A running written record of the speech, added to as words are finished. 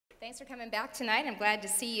Thanks for coming back tonight. I'm glad to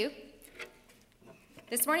see you.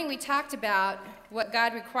 This morning we talked about what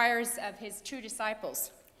God requires of his true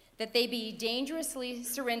disciples, that they be dangerously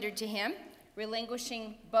surrendered to him,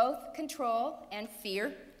 relinquishing both control and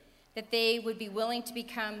fear, that they would be willing to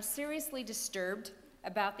become seriously disturbed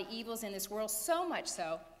about the evils in this world, so much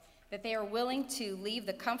so that they are willing to leave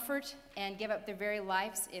the comfort and give up their very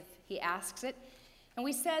lives if he asks it. And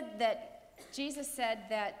we said that Jesus said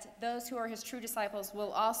that those who are his true disciples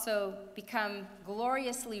will also become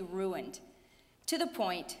gloriously ruined to the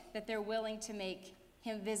point that they're willing to make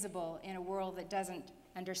him visible in a world that doesn't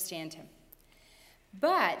understand him.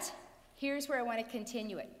 But here's where I want to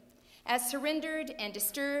continue it. As surrendered and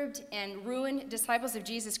disturbed and ruined disciples of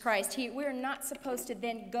Jesus Christ, we're not supposed to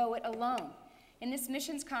then go it alone. In this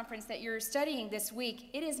missions conference that you're studying this week,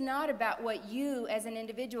 it is not about what you as an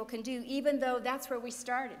individual can do, even though that's where we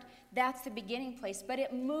started. That's the beginning place, but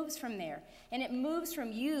it moves from there. And it moves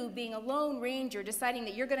from you being a lone ranger, deciding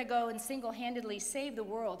that you're going to go and single-handedly save the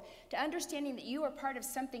world, to understanding that you are part of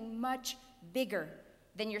something much bigger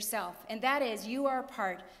than yourself. And that is, you are a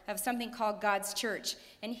part of something called God's church.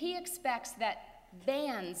 And he expects that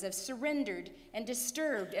bands of surrendered and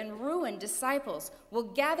disturbed and ruined disciples will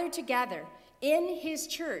gather together in his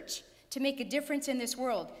church to make a difference in this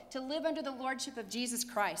world, to live under the lordship of Jesus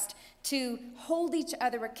Christ, to hold each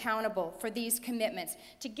other accountable for these commitments,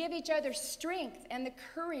 to give each other strength and the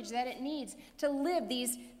courage that it needs to live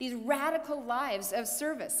these radical lives of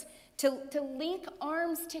service, to link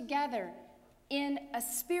arms together in a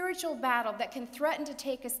spiritual battle that can threaten to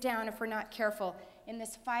take us down if we're not careful in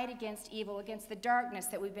this fight against evil, against the darkness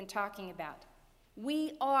that we've been talking about.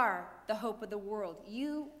 We are the hope of the world.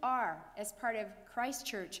 You are, as part of Christ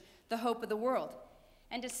Church, the hope of the world.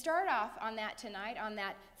 And to start off on that tonight, on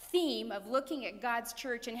that theme of looking at God's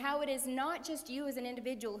church and how it is not just you as an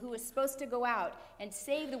individual who is supposed to go out and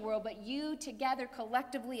save the world, but you together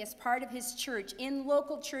collectively as part of his church in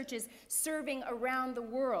local churches serving around the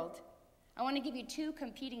world. I want to give you two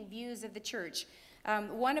competing views of the church.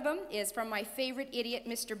 One of them is from my favorite idiot,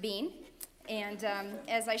 Mr. Bean. And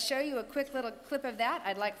as I show you a quick little clip of that,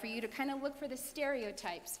 I'd like for you to kind of look for the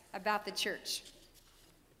stereotypes about the church.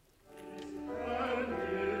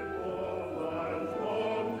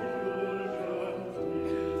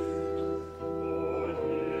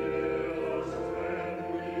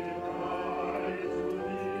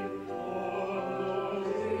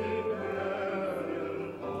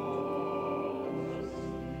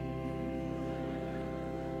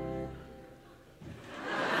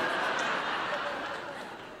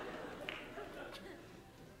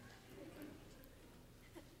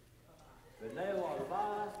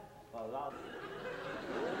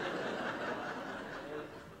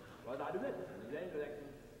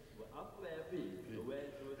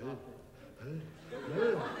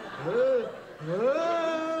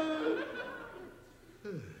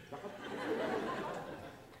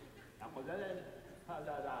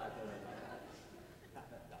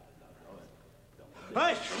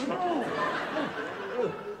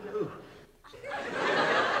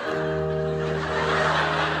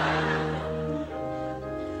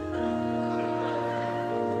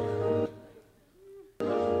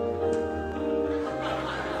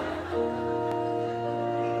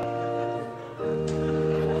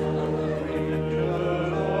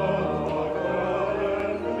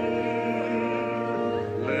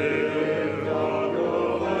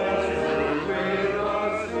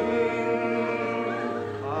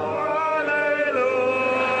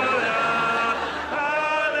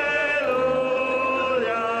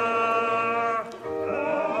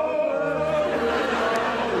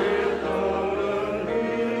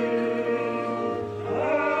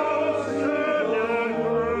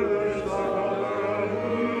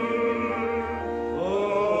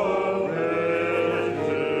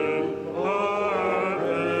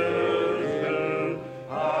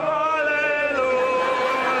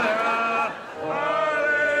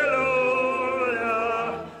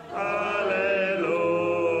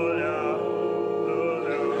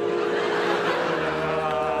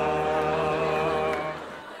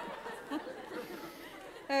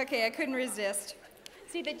 Okay, I couldn't resist.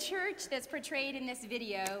 See, the church that's portrayed in this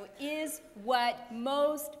video is what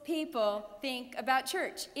most people think about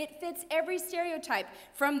church. It fits every stereotype,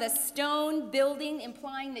 from the stone building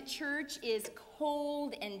implying that church is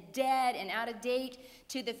cold and dead and out of date,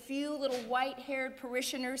 to the few little white-haired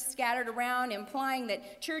parishioners scattered around, implying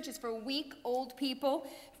that church is for weak old people,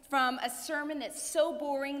 from a sermon that's so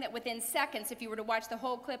boring that within seconds, if you were to watch the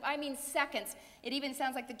whole clip, I mean seconds, it even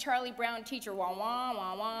sounds like the Charlie Brown teacher, wah, wah,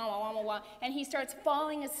 wah, wah, wah, wah, wah, and he starts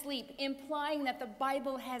falling asleep, implying that the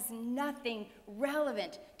Bible has nothing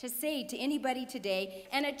relevant to say to anybody today,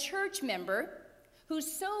 and a church member who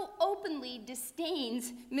so openly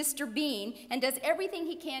disdains Mr. Bean and does everything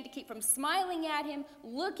he can to keep from smiling at him,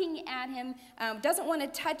 looking at him, doesn't want to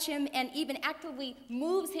touch him, and even actively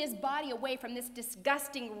moves his body away from this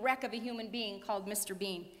disgusting wreck of a human being called Mr.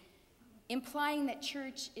 Bean, implying that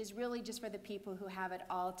church is really just for the people who have it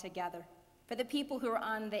all together, for the people who are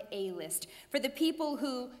on the A list, for the people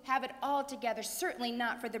who have it all together, certainly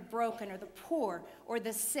not for the broken or the poor or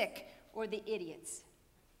the sick or the idiots.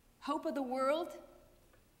 Hope of the world?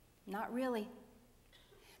 Not really.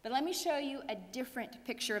 But let me show you a different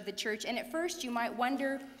picture of the church. And at first you might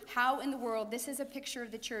wonder how in the world this is a picture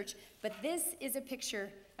of the church, but this is a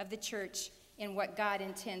picture of the church in what God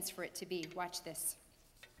intends for it to be. Watch this.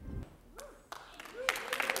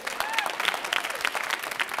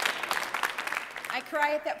 I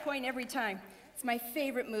cry at that point every time. It's my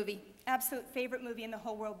favorite movie, absolute favorite movie in the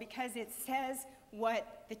whole world, because it says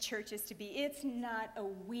what the church is to be. It's not a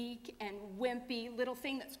weak and wimpy little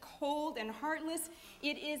thing that's cold and heartless.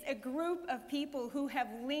 It is a group of people who have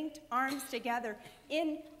linked arms together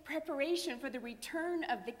in preparation for the return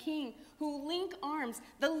of the King, who link arms,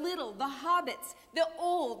 the little, the hobbits, the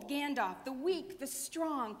old Gandalf, the weak, the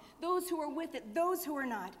strong, those who are with it, those who are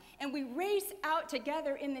not. And we race out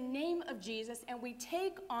together in the name of Jesus, and we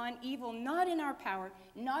take on evil, not in our power,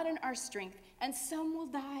 not in our strength, and some will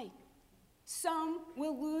die. Some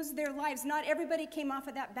will lose their lives. Not everybody came off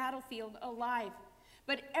of that battlefield alive,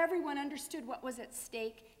 but everyone understood what was at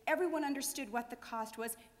stake. Everyone understood what the cost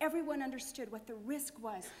was. Everyone understood what the risk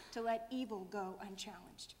was to let evil go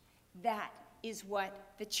unchallenged. That is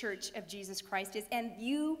what the Church of Jesus Christ is, and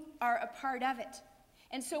you are a part of it.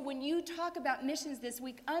 And so when you talk about missions this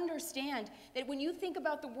week, understand that when you think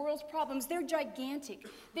about the world's problems, they're gigantic.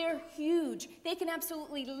 They're huge. They can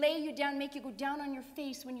absolutely lay you down, make you go down on your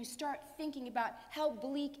face when you start thinking about how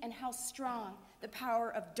bleak and how strong the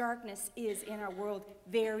power of darkness is in our world.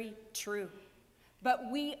 Very true.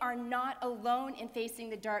 But we are not alone in facing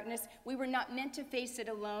the darkness. We were not meant to face it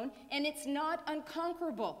alone, and it's not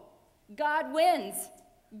unconquerable. God wins.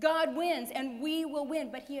 God wins, and we will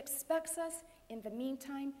win. But he expects us in the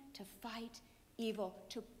meantime to fight evil,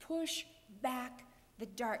 to push back the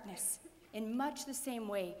darkness. In much the same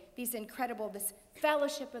way, this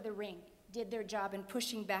Fellowship of the Ring did their job in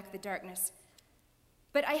pushing back the darkness.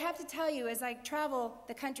 But I have to tell you, as I travel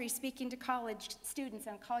the country speaking to college students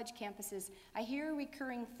on college campuses, I hear a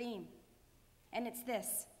recurring theme, and it's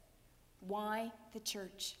this: why the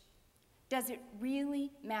church? Does it really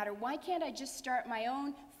matter? Why can't I just start my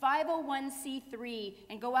own 501c3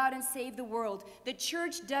 and go out and save the world? The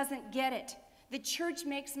church doesn't get it. The church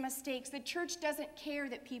makes mistakes. The church doesn't care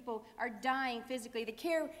that people are dying physically.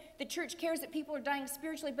 The church cares that people are dying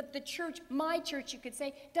spiritually, but the church, my church, you could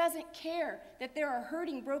say, doesn't care that there are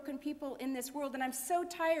hurting, broken people in this world. And I'm so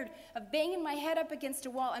tired of banging my head up against a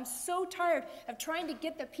wall. I'm so tired of trying to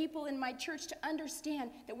get the people in my church to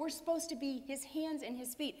understand that we're supposed to be his hands and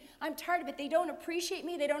his feet. I'm tired of it. They don't appreciate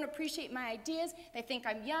me. They don't appreciate my ideas. They think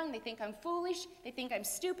I'm young. They think I'm foolish. They think I'm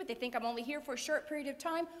stupid. They think I'm only here for a short period of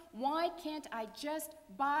time. Why can't I just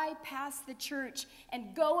bypass the church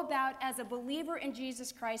and go about as a believer in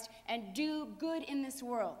Jesus Christ and do good in this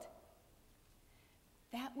world?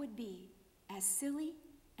 That would be as silly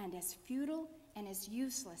and as futile and as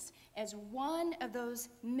useless as one of those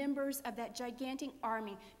members of that gigantic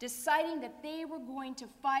army deciding that they were going to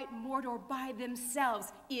fight Mordor by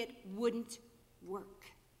themselves. It wouldn't work.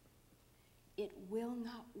 It will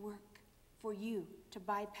not work for you to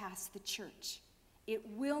bypass the church. It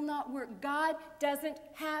will not work. God doesn't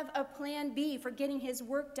have a plan B for getting his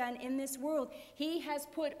work done in this world. He has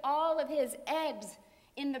put all of his eggs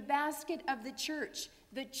in the basket of the church.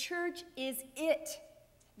 The church is it.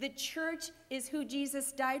 The church is who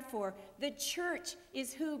Jesus died for. The church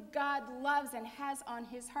is who God loves and has on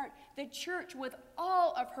his heart. The church, with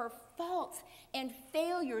all of her faults and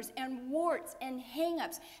failures and warts and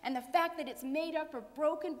hang-ups, and the fact that it's made up of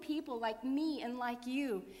broken people like me and like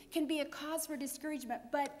you, can be a cause for discouragement,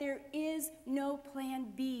 but there is no plan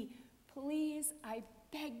B. Please, I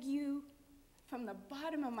beg you, from the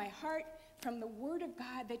bottom of my heart, from the Word of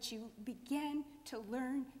God, that you begin to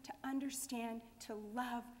learn, to understand, to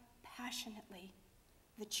love passionately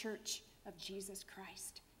the Church of Jesus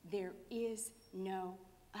Christ. There is no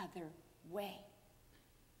other way.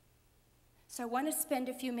 So I want to spend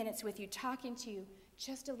a few minutes with you talking to you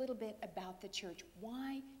just a little bit about the church,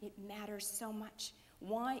 why it matters so much,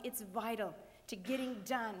 why it's vital to getting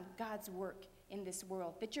done God's work in this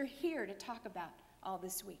world that you're here to talk about all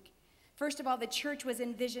this week. First of all, the church was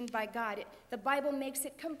envisioned by God. The Bible makes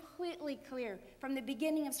it completely clear from the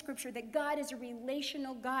beginning of Scripture that God is a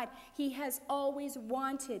relational God. He has always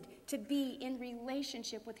wanted to be in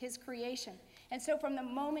relationship with his creation. And so from the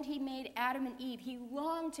moment he made Adam and Eve, he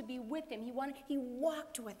longed to be with them. He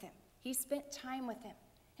walked with them. He spent time with them.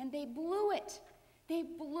 And they blew it. They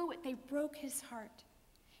blew it. They broke his heart.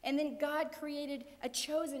 And then God created a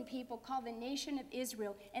chosen people called the nation of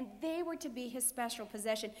Israel, and they were to be his special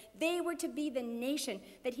possession. They were to be the nation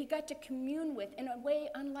that he got to commune with in a way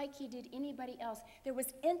unlike he did anybody else. There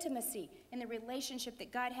was intimacy in the relationship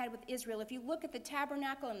that God had with Israel. If you look at the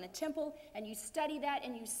tabernacle and the temple and you study that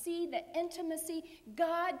and you see the intimacy,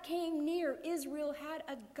 God came near. Israel had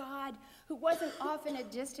a God who wasn't off in a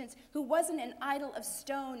distance, who wasn't an idol of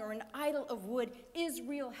stone or an idol of wood.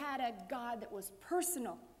 Israel had a God that was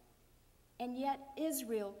personal. And yet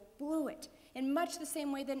Israel blew it in much the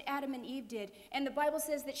same way that Adam and Eve did. And the Bible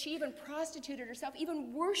says that she even prostituted herself,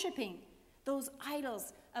 even worshiping those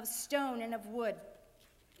idols of stone and of wood.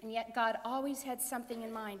 And yet God always had something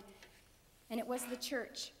in mind, and it was the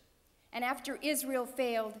church. And after Israel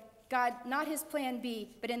failed, God, not his plan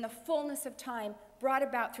B, but in the fullness of time, brought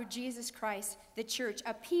about through Jesus Christ the church,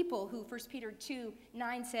 a people who, 1 Peter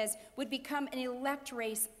 2:9 says, would become an elect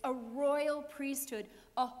race, a royal priesthood,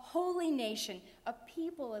 a holy nation, a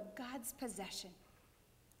people of God's possession.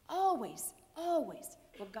 Always, always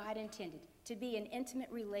what God intended to be an intimate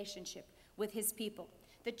relationship with his people.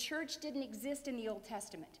 The church didn't exist in the Old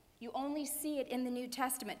Testament. You only see it in the New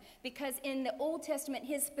Testament because in the Old Testament,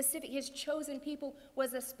 his chosen people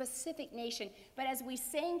was a specific nation. But as we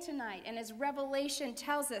sang tonight and as Revelation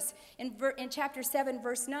tells us in chapter 7,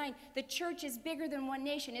 verse 9, the church is bigger than one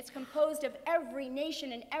nation. It's composed of every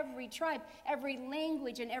nation and every tribe, every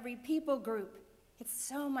language and every people group. It's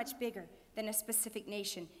so much bigger than a specific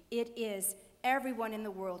nation. It is everyone in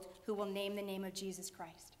the world who will name the name of Jesus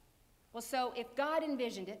Christ. Well, so if God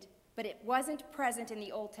envisioned it, but it wasn't present in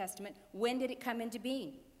the Old Testament, when did it come into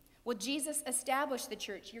being? Well, Jesus established the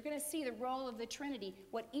church. You're going to see the role of the Trinity,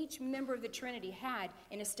 what each member of the Trinity had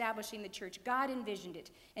in establishing the church. God envisioned it,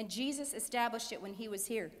 and Jesus established it when he was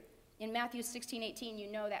here. In Matthew 16:18, you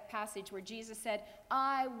know that passage where Jesus said,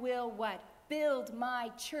 I will what? Build my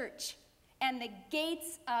church, and the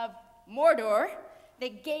gates of Mordor, the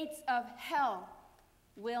gates of hell,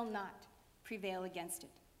 will not prevail against it.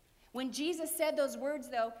 When Jesus said those words,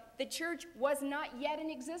 though, the church was not yet in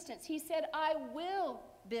existence. He said, I will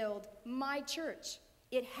build my church.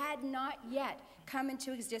 It had not yet come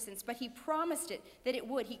into existence, but he promised it that it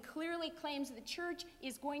would. He clearly claims the church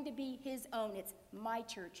is going to be his own. It's my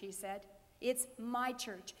church, he said. It's my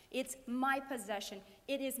church. It's my possession.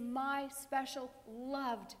 It is my special,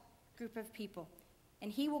 loved group of people, and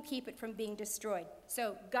he will keep it from being destroyed.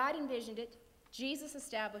 So God envisioned it. Jesus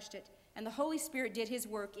established it. And the Holy Spirit did his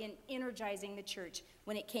work in energizing the church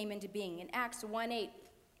when it came into being. In Acts 1:8,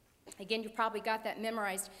 again, you probably got that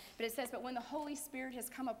memorized, but it says, but when the Holy Spirit has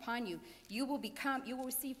come upon you, you will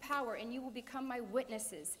receive power, and you will become my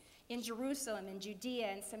witnesses in Jerusalem and Judea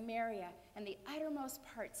and Samaria and the uttermost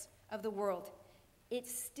parts of the world.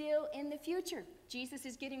 It's still in the future. Jesus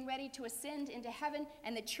is getting ready to ascend into heaven,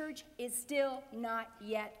 and the church is still not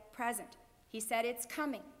yet present. He said it's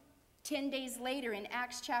coming. 10 days later in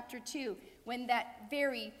Acts chapter 2, when that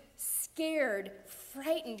very scared,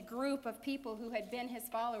 frightened group of people who had been his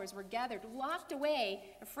followers were gathered, locked away,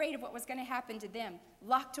 afraid of what was going to happen to them,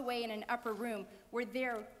 locked away in an upper room, were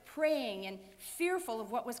there praying and fearful of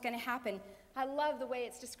what was going to happen. I love the way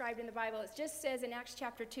it's described in the Bible. It just says in Acts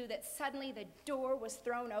chapter 2 that suddenly the door was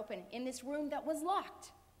thrown open in this room that was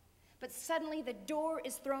locked. But suddenly the door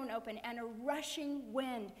is thrown open, and a rushing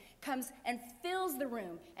wind comes and fills the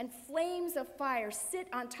room, and flames of fire sit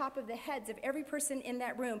on top of the heads of every person in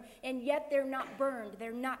that room, and yet they're not burned,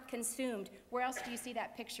 they're not consumed. Where else do you see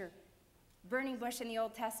that picture? Burning bush in the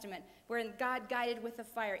Old Testament, where God guided with the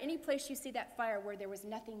fire. Any place you see that fire where there was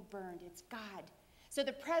nothing burned, it's God. So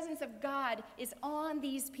the presence of God is on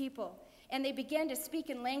these people, and they began to speak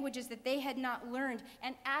in languages that they had not learned,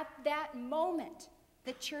 and at that moment,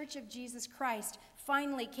 the Church of Jesus Christ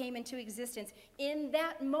finally came into existence. In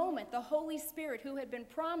that moment, the Holy Spirit, who had been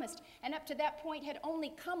promised and up to that point had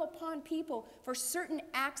only come upon people for certain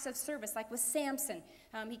acts of service, like with Samson.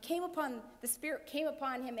 The Spirit came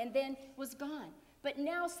upon him and then was gone. But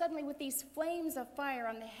now suddenly with these flames of fire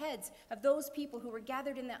on the heads of those people who were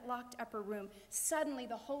gathered in that locked upper room, suddenly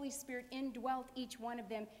the Holy Spirit indwelt each one of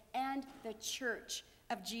them, and the church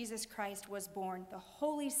of Jesus Christ was born. The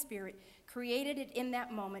Holy Spirit created it in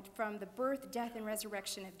that moment from the birth, death, and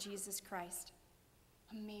resurrection of Jesus Christ.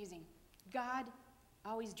 Amazing. God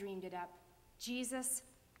always dreamed it up. Jesus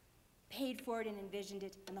paid for it and envisioned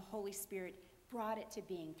it, and the Holy Spirit brought it to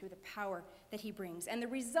being through the power that he brings. And the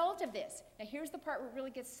result of this, now here's the part where it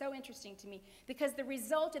really gets so interesting to me, because the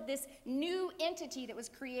result of this new entity that was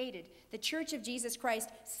created, the Church of Jesus Christ,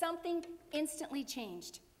 something instantly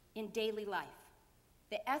changed in daily life.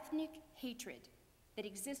 The ethnic hatred that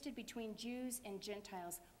existed between Jews and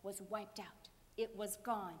Gentiles was wiped out. It was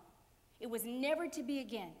gone. It was never to be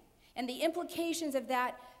again. And the implications of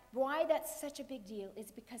that, why that's such a big deal, is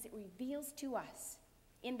because it reveals to us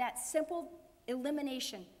in that simple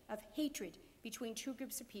elimination of hatred between two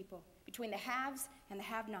groups of people, between the haves and the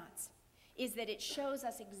have-nots, is that it shows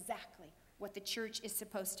us exactly what the church is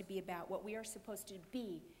supposed to be about, what we are supposed to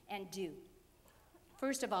be and do.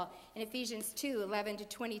 First of all, in Ephesians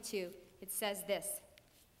 2:11-22, it says this: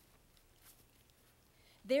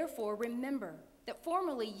 "Therefore remember that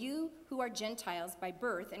formerly you who are Gentiles by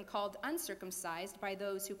birth and called uncircumcised by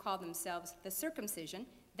those who call themselves the circumcision,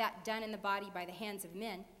 that done in the body by the hands of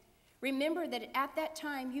men, remember that at that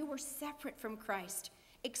time you were separate from Christ,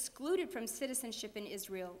 excluded from citizenship in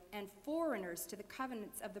Israel, and foreigners to the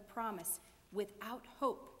covenants of the promise, without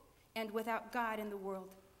hope and without God in the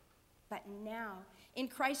world. But now, in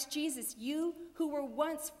Christ Jesus, you who were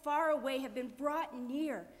once far away have been brought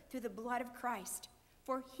near through the blood of Christ.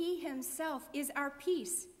 For he himself is our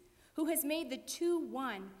peace, who has made the two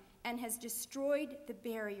one and has destroyed the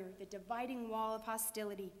barrier, the dividing wall of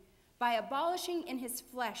hostility, by abolishing in his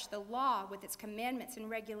flesh the law with its commandments and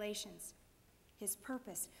regulations. His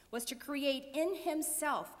purpose was to create in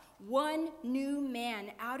himself one new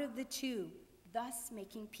man out of the two, thus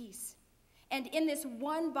making peace, and in this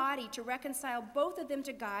one body to reconcile both of them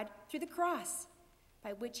to God through the cross,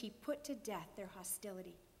 by which he put to death their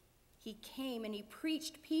hostility. He came and he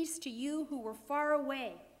preached peace to you who were far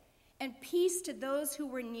away, and peace to those who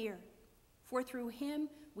were near. For through him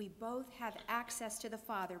we both have access to the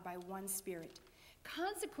Father by one Spirit.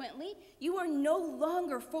 Consequently, you are no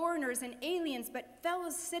longer foreigners and aliens, but fellow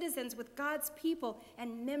citizens with God's people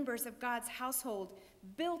and members of God's household,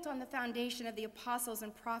 built on the foundation of the apostles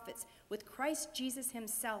and prophets, with Christ Jesus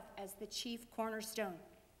himself as the chief cornerstone.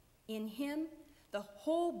 In him, the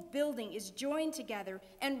whole building is joined together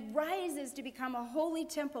and rises to become a holy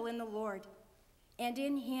temple in the Lord. And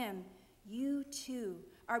in him, you too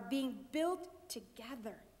are being built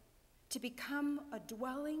together to become a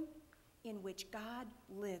dwelling in which God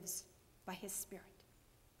lives by his Spirit.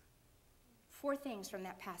 4 things from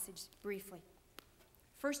that passage briefly.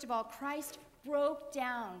 First of all, Christ broke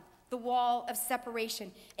down the wall of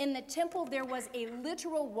separation. In the temple, there was a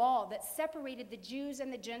literal wall that separated the Jews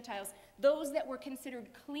and the Gentiles. Those that were considered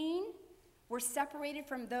clean were separated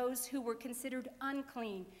from those who were considered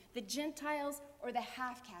unclean, the Gentiles or the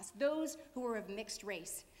half-caste, those who were of mixed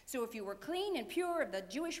race. So if you were clean and pure of the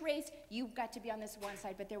Jewish race, you got to be on this one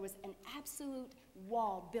side, but there was an absolute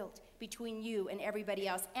wall built between you and everybody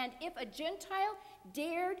else. And if a Gentile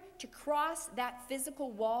dared to cross that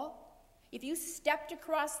physical wall, if you stepped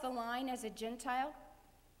across the line as a Gentile,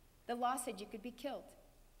 the law said you could be killed.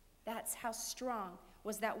 That's how strong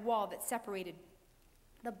was that wall that separated.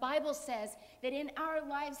 The Bible says that in our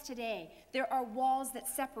lives today, there are walls that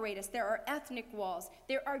separate us. There are ethnic walls.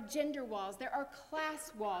 There are gender walls. There are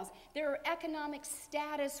class walls. There are economic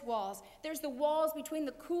status walls. There's the walls between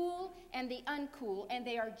the cool and the uncool, and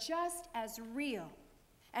they are just as real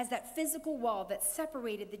as that physical wall that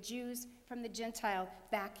separated the Jews from the Gentile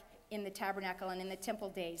back in the tabernacle and in the temple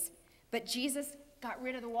days. But Jesus got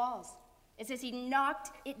rid of the walls. It says he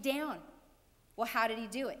knocked it down. Well, how did he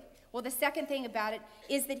do it? Well, the second thing about it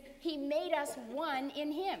is that he made us one in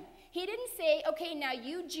him. He didn't say, okay, now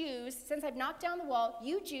you Jews, since I've knocked down the wall,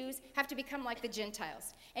 you Jews have to become like the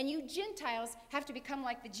Gentiles, and you Gentiles have to become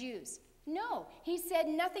like the Jews. No, he said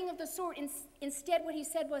nothing of the sort. Instead, what he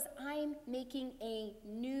said was, I'm making a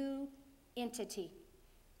new entity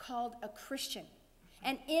called a Christian.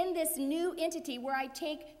 And in this new entity where I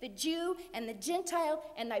take the Jew and the Gentile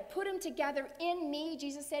and I put them together in me,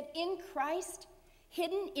 Jesus said, in Christ,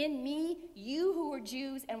 hidden in me, you who were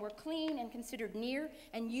Jews and were clean and considered near,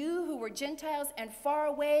 and you who were Gentiles and far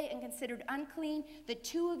away and considered unclean, the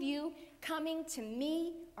two of you coming to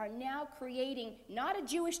me are now creating not a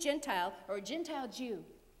Jewish Gentile or a Gentile Jew,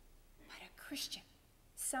 but a Christian,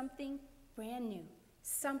 something brand new,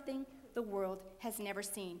 something the world has never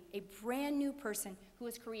seen. A brand new person who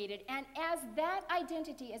was created. And as that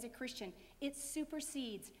identity as a Christian, it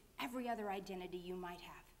supersedes every other identity you might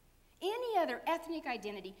have. Any other ethnic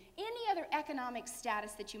identity, any other economic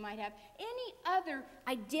status that you might have, any other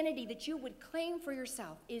identity that you would claim for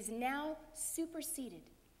yourself is now superseded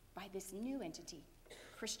by this new entity,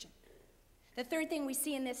 Christian. The third thing we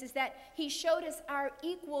see in this is that he showed us our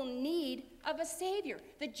equal need of a Savior.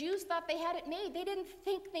 The Jews thought they had it made. They didn't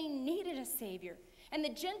think they needed a Savior. And the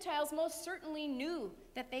Gentiles most certainly knew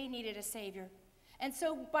that they needed a Savior. And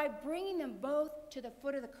so by bringing them both to the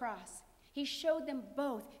foot of the cross, he showed them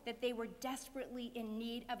both that they were desperately in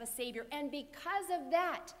need of a Savior. And because of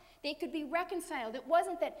that, they could be reconciled. It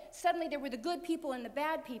wasn't that suddenly there were the good people and the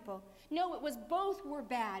bad people. No, it was both were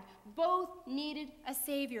bad. Both needed a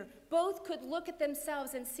Savior. Both could look at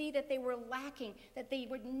themselves and see that they were lacking, that they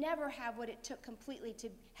would never have what it took completely to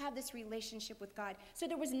have this relationship with God. So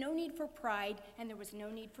there was no need for pride and there was no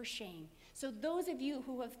need for shame. So those of you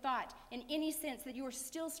who have thought in any sense that you are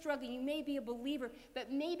still struggling, you may be a believer,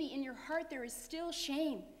 but maybe in your heart there is still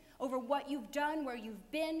shame over what you've done, where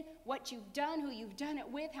you've been, what you've done, who you've done it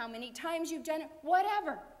with, how many times you've done it,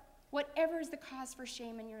 whatever. Whatever is the cause for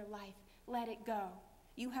shame in your life, let it go.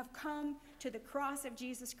 You have come to the cross of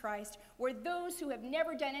Jesus Christ, where those who have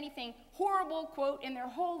never done anything horrible, quote, in their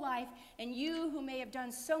whole life, and you who may have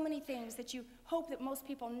done so many things that you hope that most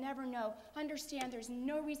people never know, understand there's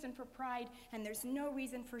no reason for pride and there's no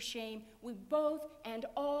reason for shame. We both and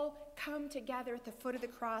all come together at the foot of the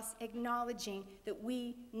cross, acknowledging that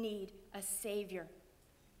we need a Savior.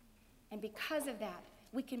 And because of that,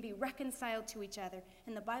 we can be reconciled to each other.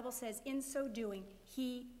 And the Bible says, in so doing,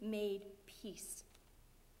 he made peace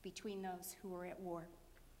between those who were at war.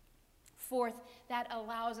 Fourth, that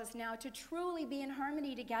allows us now to truly be in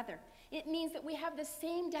harmony together. It means that we have the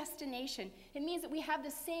same destination. It means that we have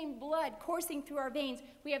the same blood coursing through our veins.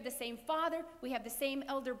 We have the same Father. We have the same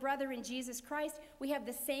elder brother in Jesus Christ. We have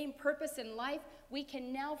the same purpose in life. We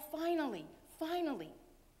can now finally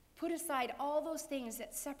put aside all those things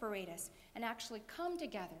that separate us and actually come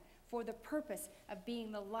together for the purpose of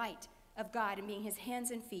being the light of God and being his hands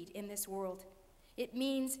and feet in this world. It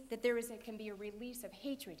means that can be a release of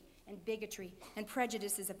hatred and bigotry and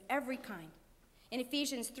prejudices of every kind. In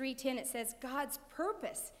Ephesians 3:10, it says, God's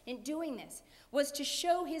purpose in doing this was to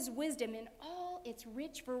show his wisdom in all its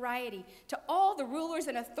rich variety to all the rulers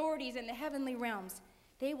and authorities in the heavenly realms.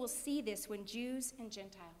 They will see this when Jews and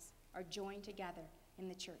Gentiles are joined together in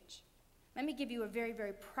the church. Let me give you a very,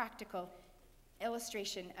 very practical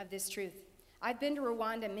illustration of this truth. I've been to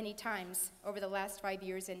Rwanda many times over the last 5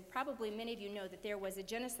 years, and probably many of you know that there was a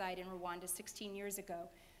genocide in Rwanda 16 years ago,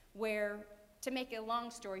 where, to make a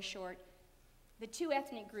long story short, the two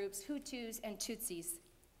ethnic groups, Hutus and Tutsis,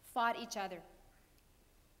 fought each other.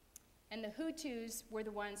 And the Hutus were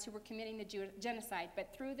the ones who were committing the genocide,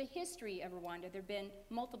 but through the history of Rwanda, there have been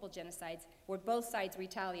multiple genocides where both sides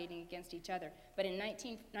retaliating against each other. But in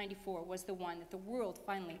 1994 was the one that the world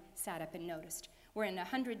finally sat up and noticed, where in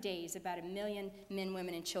 100 days, about 1 million men,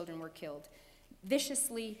 women, and children were killed.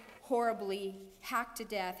 Viciously, horribly, hacked to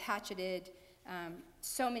death, hatcheted,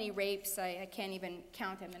 so many rapes, I can't even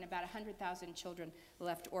count them, and about 100,000 children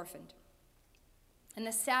left orphaned. And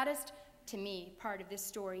the saddest, to me, part of this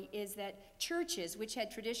story is that churches, which had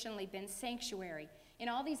traditionally been sanctuary, in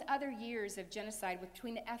all these other years of genocide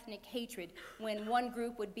between the ethnic hatred, when one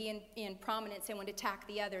group would be in prominence and would attack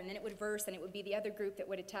the other, and then it would reverse, and it would be the other group that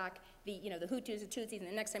would attack the Hutus and Tutsis, and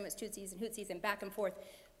the next time it was Tutsis and Hutsis, and back and forth.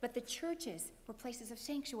 But the churches were places of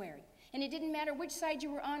sanctuary. And it didn't matter which side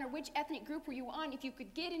you were on or which ethnic group were you on. If you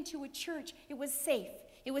could get into a church, it was safe.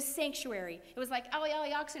 It was sanctuary. It was like, alley,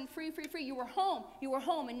 alley, oxen, free, free, free. You were home,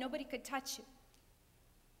 and nobody could touch you.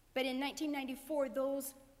 But in 1994,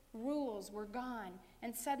 those rules were gone,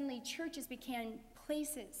 and suddenly churches became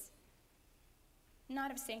places,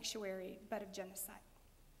 not of sanctuary, but of genocide.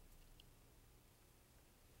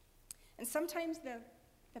 And sometimes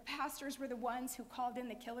the pastors were the ones who called in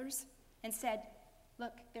the killers and said,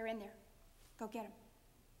 look, they're in there. Go get them.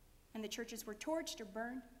 And the churches were torched or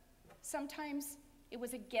burned. Sometimes it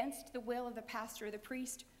was against the will of the pastor or the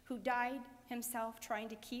priest who died himself trying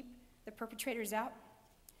to keep the perpetrators out.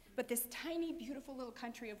 But this tiny, beautiful little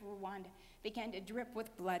country of Rwanda began to drip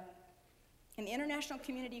with blood. And the international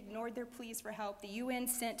community ignored their pleas for help. The UN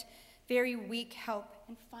sent very weak help.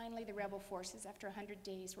 And finally, the rebel forces, after 100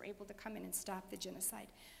 days, were able to come in and stop the genocide.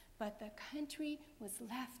 But the country was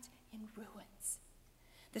left in ruins.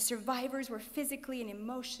 The survivors were physically and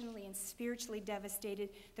emotionally and spiritually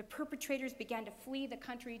devastated. The perpetrators began to flee the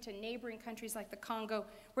country to neighboring countries like the Congo,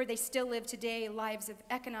 where they still live today, lives of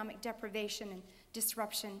economic deprivation and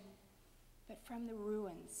disruption. but from the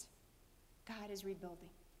ruins, God is rebuilding.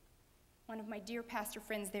 One of my dear pastor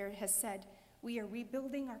friends there has said, we are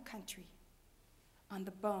rebuilding our country on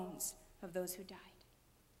the bones of those who died.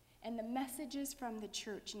 And the messages from the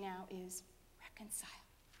church now is reconcile,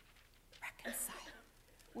 reconcile.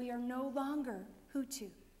 We are no longer Hutu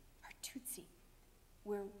or Tutsi.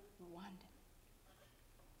 We're Rwandan.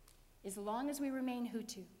 As long as we remain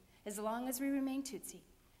Hutu, as long as we remain Tutsi,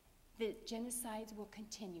 the genocides will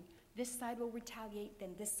continue. This side will retaliate,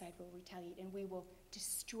 then this side will retaliate, and we will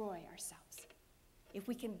destroy ourselves. If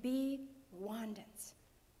we can be Rwandans,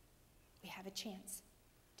 we have a chance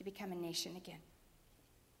to become a nation again.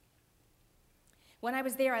 When I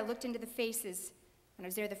was there, I looked into the faces, when I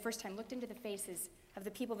was there the first time, looked into the faces of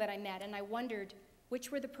the people that I met, and I wondered which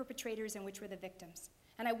were the perpetrators and which were the victims.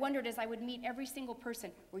 And I wondered as I would meet every single person,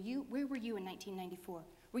 where were you in 1994?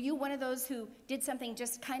 Were you one of those who did something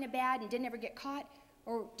just kind of bad and didn't ever get caught?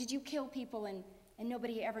 Or did you kill people and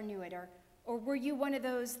nobody ever knew it? Or were you one of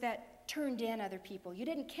those that turned in other people? You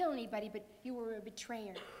didn't kill anybody, but you were a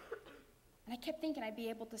betrayer. And I kept thinking I'd be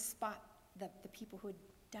able to spot the people who had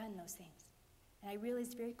done those things. And I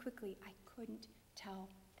realized very quickly I couldn't tell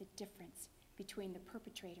the difference between the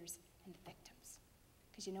perpetrators and the victims.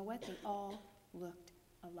 Because you know what? They all looked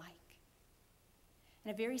alike.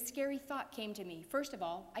 And a very scary thought came to me. First of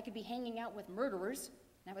all, I could be hanging out with murderers.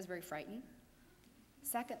 That was very frightening.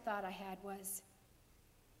 Second thought I had was,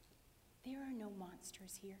 there are no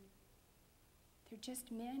monsters here. They're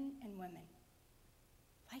just men and women,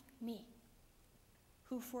 like me,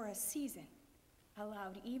 who for a season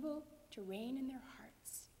allowed evil to reign in their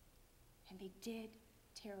hearts, and they did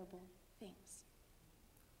terrible things.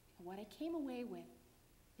 And what I came away with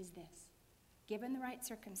is this. Given the right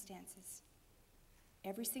circumstances,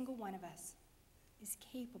 every single one of us is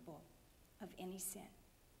capable of any sin.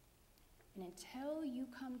 And until you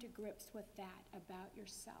come to grips with that about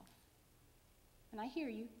yourself, and I hear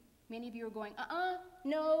you, many of you are going,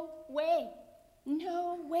 no way,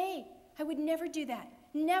 no way. I would never do that,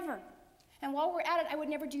 never. And while we're at it, I would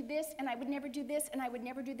never do this, and I would never do this, and I would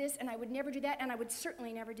never do this, and I would never do that, and I would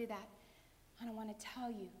certainly never do that. And I want to tell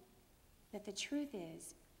you that the truth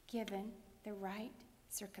is, given the right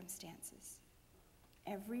circumstances,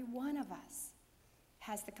 every one of us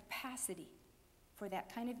has the capacity for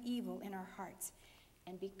that kind of evil in our hearts.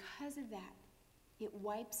 And because of that, it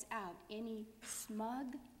wipes out any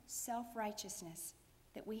smug self-righteousness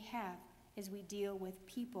that we have as we deal with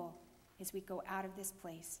people as we go out of this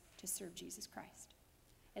place to serve Jesus Christ.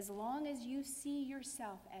 As long as you see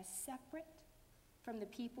yourself as separate from the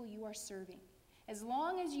people you are serving, as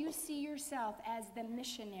long as you see yourself as the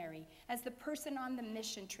missionary, as the person on the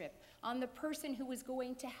mission trip, on the person who is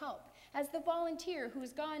going to help, as the volunteer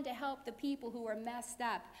who's gone to help the people who are messed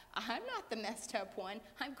up. I'm not the messed up one.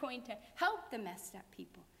 I'm going to help the messed up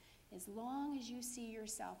people. As long as you see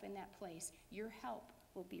yourself in that place, your help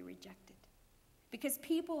will be rejected. Because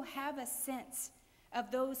people have a sense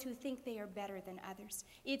of those who think they are better than others.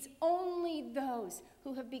 It's only those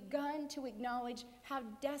who have begun to acknowledge how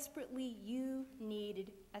desperately you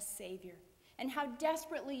needed a Savior and how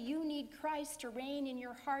desperately you need Christ to reign in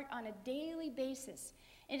your heart on a daily basis.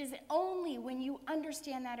 It is only when you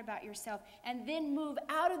understand that about yourself and then move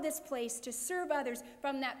out of this place to serve others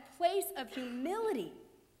from that place of humility,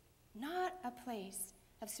 not a place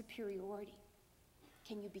of superiority,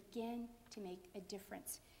 can you begin to make a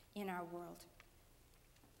difference in our world.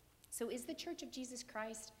 So is the Church of Jesus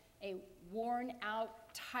Christ a worn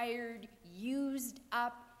out, tired, used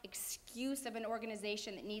up excuse of an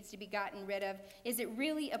organization that needs to be gotten rid of? Is it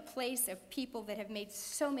really a place of people that have made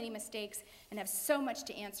so many mistakes and have so much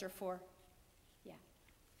to answer for? Yeah,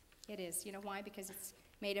 it is. You know why? Because it's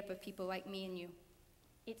made up of people like me and you.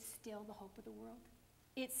 It's still the hope of the world.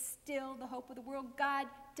 It's still the hope of the world. God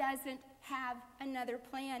doesn't have another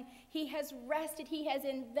plan. He has rested. He has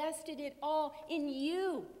invested it all in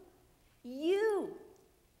you. You.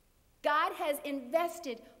 God has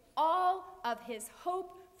invested all of his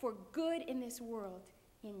hope for good in this world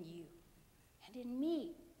in you and in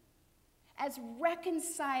me. As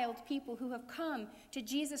reconciled people who have come to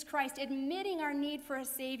Jesus Christ, admitting our need for a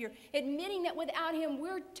Savior, admitting that without him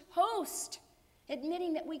we're toast,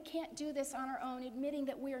 admitting that we can't do this on our own, admitting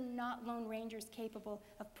that we are not lone rangers capable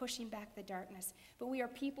of pushing back the darkness, but we are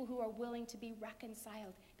people who are willing to be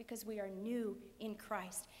reconciled because we are new in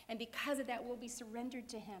Christ. And because of that, we'll be surrendered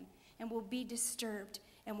to him and we'll be disturbed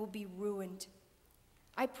and we'll be ruined.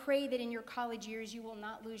 I pray that in your college years you will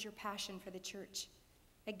not lose your passion for the church.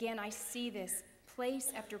 Again, I see this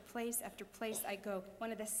place after place after place I go.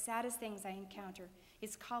 One of the saddest things I encounter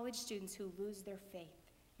is college students who lose their faith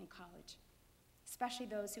in college. especially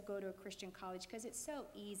those who go to a Christian college, because it's so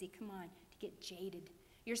easy, come on, to get jaded.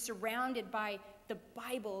 You're surrounded by the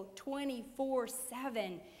Bible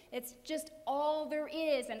 24/7. It's just all there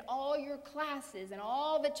is, and all your classes, and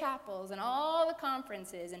all the chapels, and all the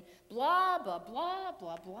conferences, and blah, blah, blah,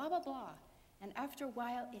 blah, blah, blah, blah. And after a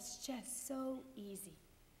while, it's just so easy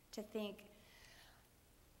to think,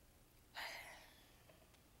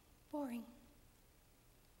 boring.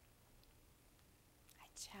 I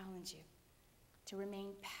challenge you to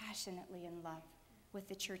remain passionately in love with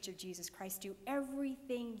the Church of Jesus Christ. Do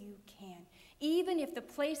everything you can. Even if the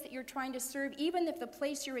place that you're trying to serve, even if the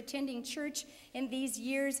place you're attending church in these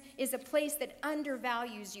years is a place that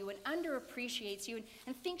undervalues you and underappreciates you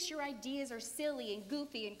and thinks your ideas are silly and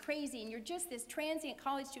goofy and crazy and you're just this transient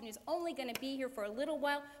college student who's only going to be here for a little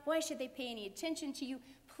while, why should they pay any attention to you?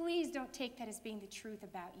 Please don't take that as being the truth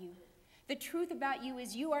about you. The truth about you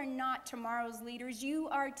is you are not tomorrow's leaders. You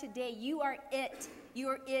are today. You are it. You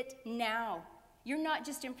are it now. You're not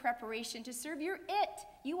just in preparation to serve. You're it.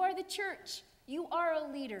 You are the church. You are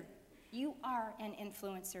a leader. You are an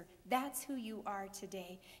influencer. That's who you are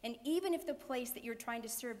today. And even if the place that you're trying to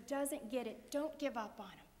serve doesn't get it, don't give up on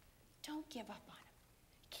them. Don't give up on them.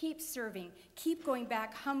 Keep serving. Keep going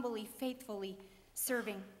back humbly, faithfully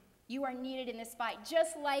serving. You are needed in this fight,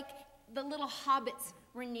 just like the little hobbits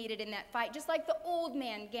were needed in that fight, just like the old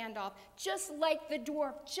man Gandalf, just like the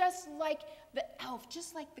dwarf, just like the elf,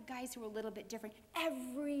 just like the guys who are a little bit different.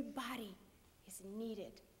 Everybody is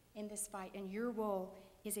needed in this fight, and your role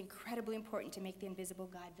is incredibly important to make the invisible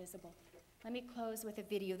God visible. Let me close with a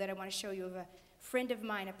video that I want to show you of a friend of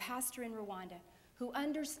mine, a pastor in Rwanda, who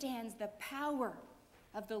understands the power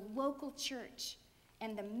of the local church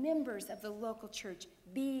and the members of the local church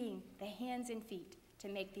being the hands and feet to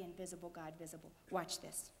make the invisible God visible. Watch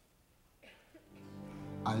this.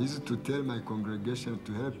 I used to tell my congregation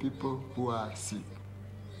to help people who are sick.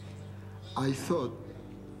 I thought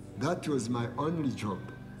that was my only job,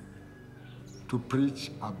 to preach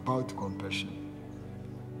about compassion.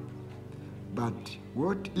 But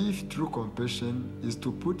what if true compassion is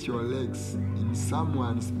to put your legs in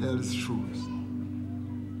someone else's shoes,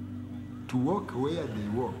 to walk where they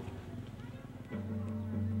walk?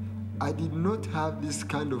 I did not have this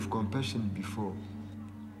kind of compassion before.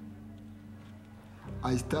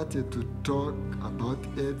 I started to talk about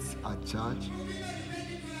AIDS at church.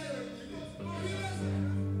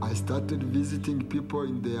 I started visiting people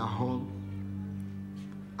in their home.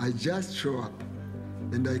 I just show up,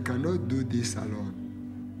 and I cannot do this alone.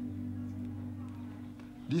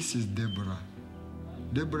 This is Deborah.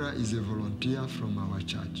 Deborah is a volunteer from our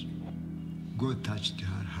church. God touched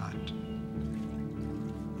her heart.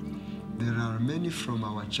 There are many from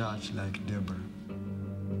our church like Deborah.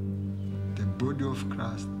 The body of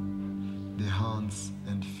Christ, the hands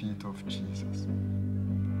and feet of Jesus.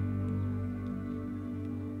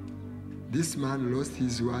 This man lost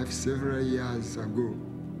his wife several years ago.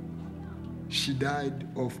 She died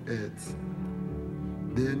of AIDS.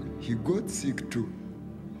 Then he got sick too.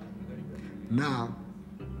 Now,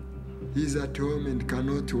 he's at home and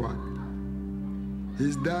cannot work.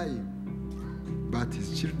 He's dying, but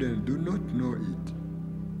his children do not know it.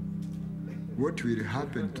 What will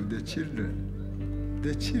happen to the children?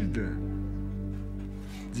 The children,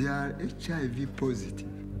 they are HIV positive.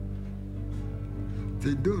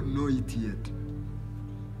 They don't know it yet.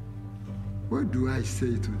 What do I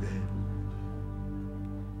say to them?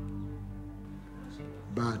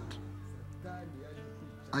 But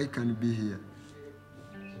I can be here,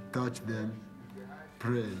 touch them,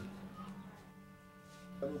 pray.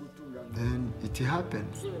 Then it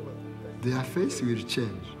happens. Their face will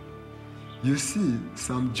change. You see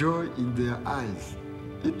some joy in their eyes.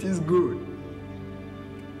 It is good.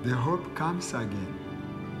 The hope comes again.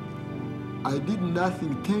 I did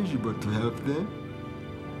nothing tangible to help them.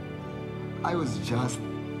 I was just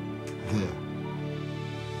there.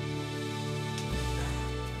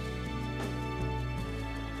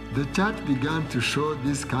 The church began to show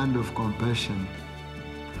this kind of compassion.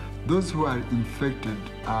 Those who are infected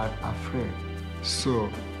are afraid, so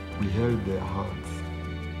we held their hands.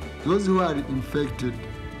 Those who are infected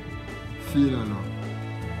feel alone,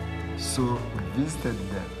 so we visited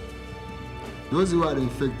them. Those who are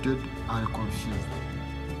infected are confused,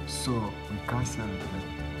 so we counseled them.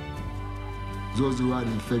 Those who are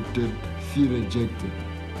infected feel rejected,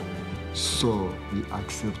 so we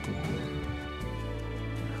accepted them.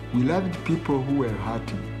 We loved people who were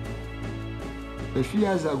hurting. A few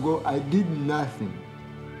years ago, I did nothing.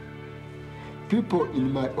 People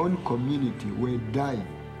in my own community were dying.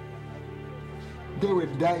 They were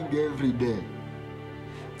dying every day.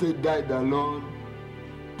 They died alone.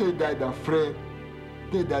 They died afraid.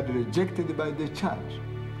 gifted and rejected by the church.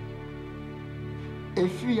 A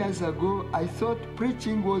few years ago, I thought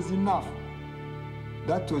preaching was enough.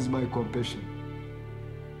 That was my compassion.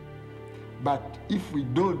 But if we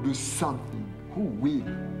don't do something, who will?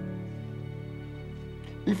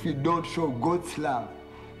 If we don't show God's love,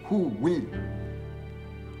 who will?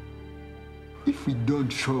 If we don't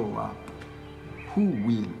show up, who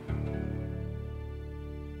will?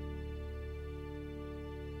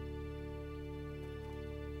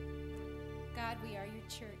 God, we are your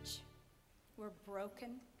church. We're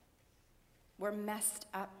broken. We're messed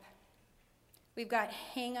up. We've got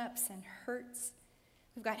hang-ups and hurts.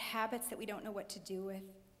 We've got habits that we don't know what to do with.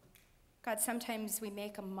 God, sometimes we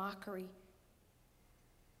make a mockery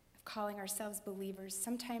of calling ourselves believers.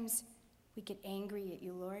 Sometimes we get angry at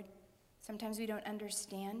you, Lord. Sometimes we don't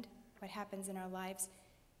understand what happens in our lives,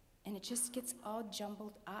 and it just gets all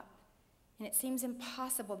jumbled up. And it seems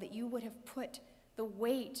impossible that you would have put the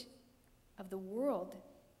weight of the world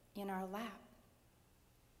in our lap.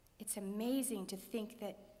 It's amazing to think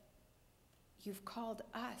that you've called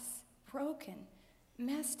us, broken,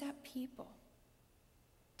 messed up people,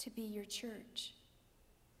 to be your church.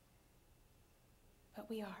 But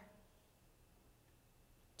we are.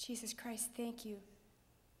 Jesus Christ, thank you.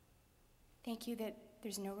 Thank you that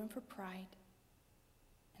there's no room for pride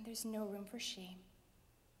and there's no room for shame.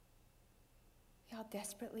 We all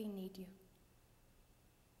desperately need you.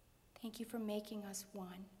 Thank you for making us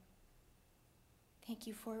one. Thank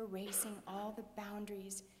you for erasing all the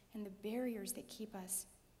boundaries and the barriers that keep us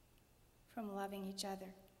from loving each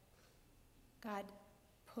other. God,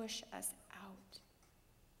 push us out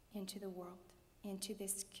into the world, into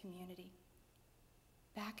this community,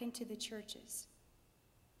 back into the churches.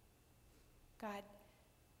 God,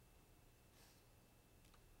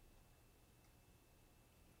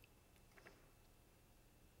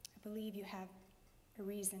 I believe you have a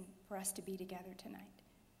reason for us to be together tonight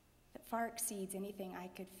that far exceeds anything I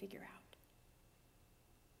could figure out.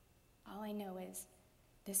 All I know is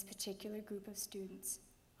this particular group of students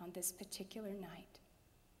on this particular night,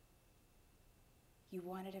 you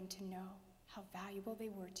wanted them to know how valuable they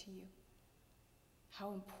were to you,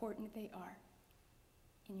 how important they are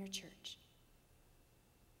in your church,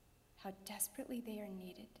 how desperately they are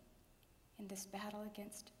needed in this battle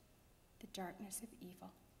against the darkness of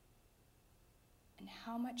evil, and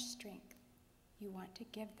how much strength you want to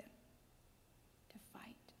give them to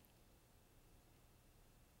fight.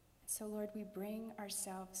 So, Lord, we bring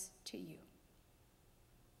ourselves to you.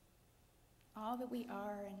 All that we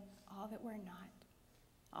are and all that we're not.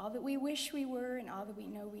 All that we wish we were and all that we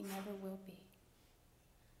know we never will be.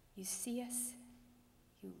 You see us.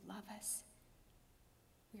 You love us.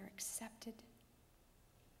 We are accepted.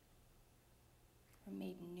 We're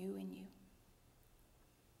made new in you.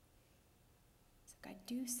 So, God,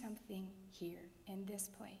 do something here in this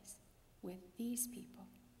place with these people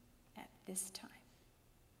at this time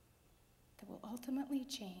that will ultimately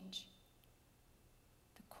change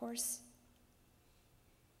the course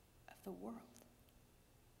of the world.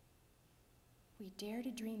 We dare to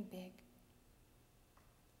dream big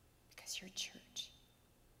because your church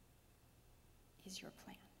is your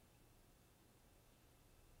plan.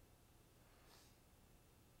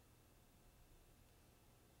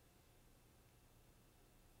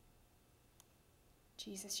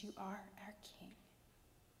 Jesus, you are our King.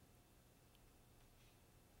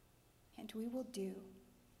 And we will do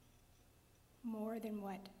more than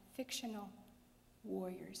what fictional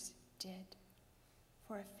warriors did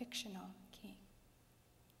for a fictional king.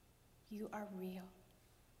 You are real,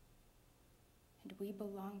 and we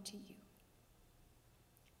belong to you,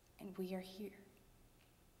 and we are here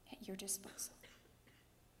at your disposal.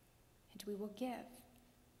 And we will give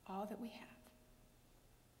all that we have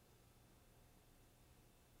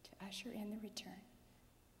to usher in the return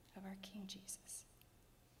of our King Jesus.